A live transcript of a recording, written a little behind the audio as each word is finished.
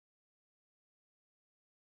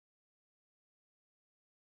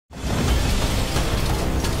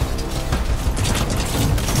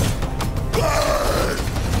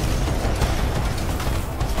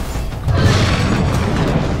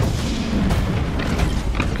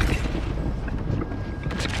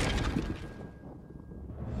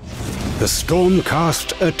The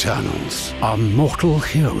Stormcast Eternals are mortal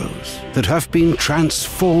heroes that have been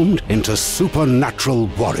transformed into supernatural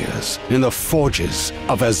warriors in the forges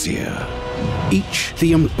of Azir. Each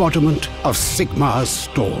the embodiment of Sigmar's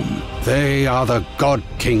storm. They are the God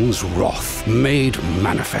King's wrath made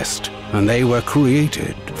manifest, and they were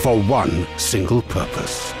created for one single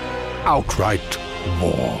purpose: outright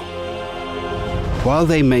war. While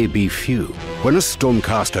they may be few, when a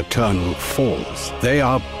Stormcast Eternal falls, they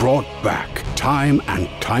are brought back time and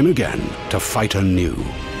time again to fight anew.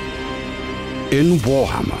 In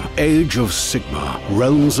Warhammer Age of Sigmar,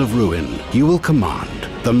 Realms of Ruin, you will command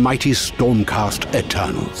the mighty Stormcast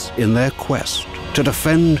Eternals in their quest to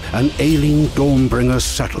defend an ailing Dawnbringer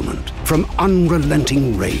settlement from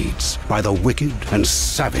unrelenting raids by the wicked and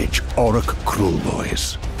savage Orc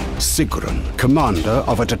Kruleboys. Sigrun, commander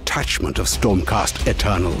of a detachment of Stormcast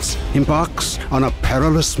Eternals, embarks on a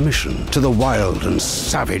perilous mission to the wild and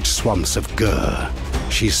savage swamps of Gur.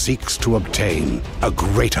 She seeks to obtain a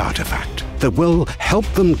great artifact that will help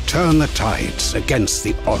them turn the tides against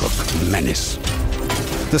the Orc menace.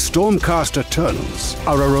 The Stormcast Eternals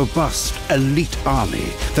are a robust, elite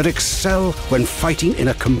army that excel when fighting in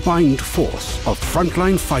a combined force of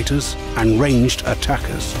frontline fighters and ranged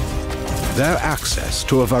attackers. Their access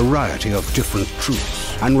to a variety of different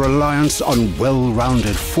troops and reliance on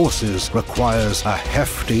well-rounded forces requires a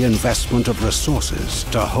hefty investment of resources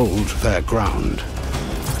to hold their ground.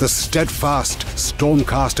 The steadfast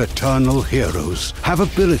Stormcast Eternal heroes have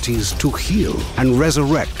abilities to heal and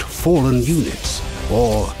resurrect fallen units,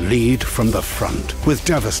 or lead from the front with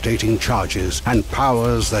devastating charges and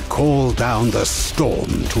powers that call down the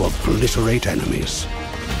storm to obliterate enemies.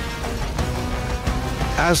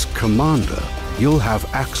 As commander, you'll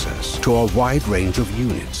have access to a wide range of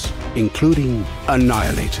units, including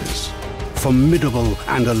Annihilators, formidable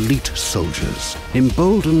and elite soldiers,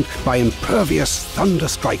 emboldened by impervious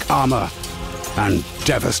thunderstrike armor and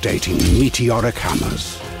devastating meteoric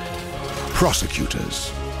hammers.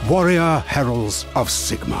 Prosecutors, warrior heralds of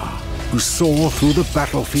Sigmar, who soar through the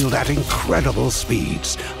battlefield at incredible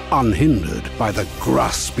speeds, unhindered by the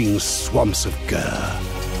grasping swamps of Gur.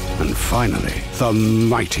 And finally, the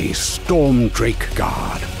mighty Storm Drake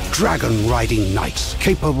Guard, dragon-riding knights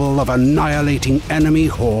capable of annihilating enemy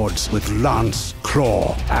hordes with lance,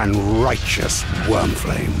 claw, and righteous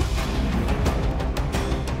wormflame.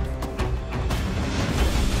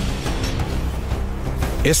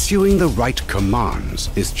 Issuing the right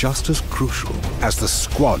commands is just as crucial as the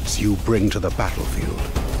squads you bring to the battlefield.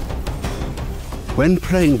 When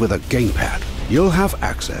playing with a gamepad, you'll have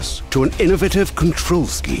access to an innovative control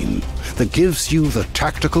scheme that gives you the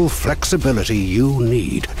tactical flexibility you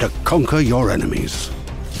need to conquer your enemies.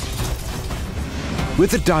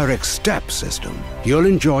 With the direct step system, you'll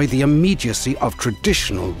enjoy the immediacy of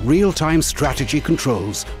traditional real-time strategy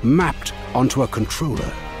controls mapped onto a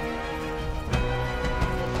controller.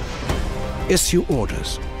 Issue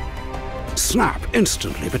orders, snap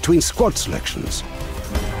instantly between squad selections,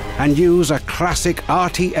 and use a classic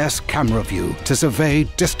RTS camera view to survey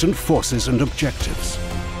distant forces and objectives.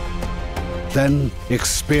 Then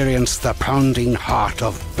experience the pounding heart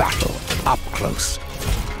of battle up close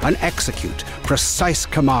and execute precise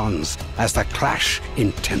commands as the clash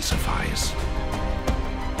intensifies.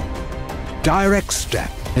 Direct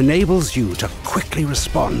Step enables you to quickly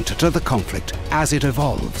respond to the conflict as it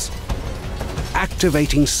evolves,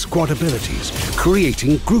 activating squad abilities,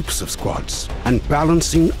 creating groups of squads, and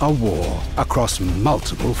balancing a war across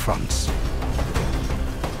multiple fronts.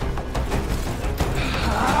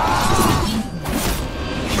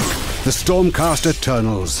 The Stormcast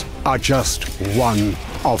Eternals are just one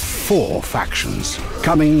of 4 factions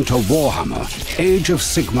coming to Warhammer Age of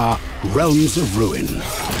Sigmar, Realms of Ruin.